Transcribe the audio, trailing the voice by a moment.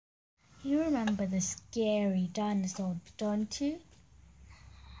remember the scary dinosaur, don't you?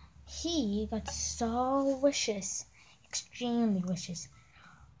 He got so vicious, extremely vicious.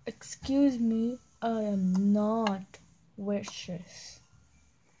 Excuse me, I am not vicious.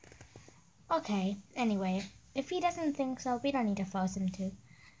 Okay, anyway, if he doesn't think so, we don't need to force him to.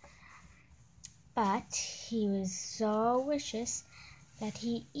 But he was so vicious that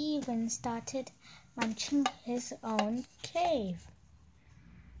he even started munching his own cave.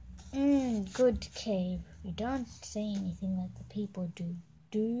 Good cave. You don't say anything like the people do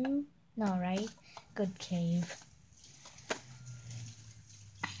you? No, right? Good cave.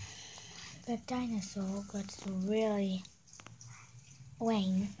 The dinosaur got really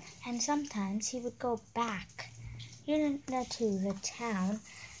lame, and sometimes he would go back, to the town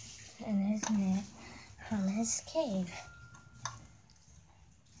from his cave.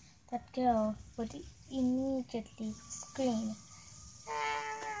 That girl would immediately scream.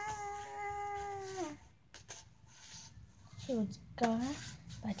 She would go,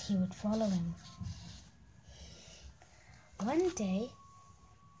 but he would follow him. One day,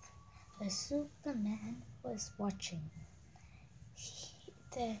 the Superman was watching.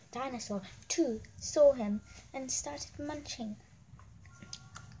 The dinosaur, too, saw him and started munching.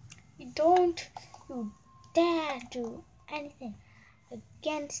 You dare do anything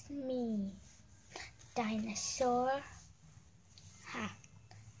against me, dinosaur. Ha!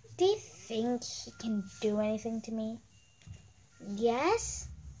 Do you think he can do anything to me? Yes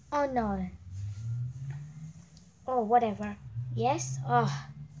or no? Or whatever. Yes? Oh,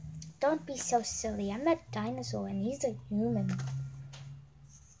 don't be so silly. I'm a dinosaur and he's a human.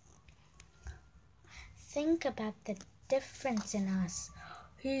 Think about the difference in us.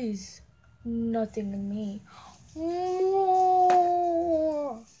 He's nothing in me.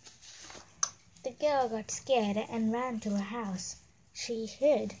 The girl got scared and ran to her house. She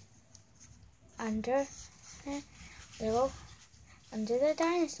hid under the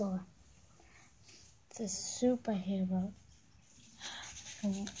dinosaur. The superhero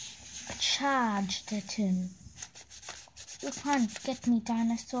charged at him. You can't get me,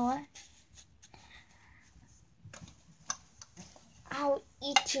 dinosaur. I'll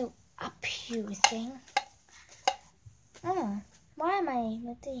eat you up, you thing. Why am I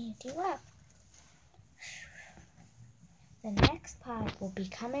eating you up? The next part will be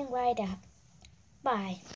coming right up. Bye.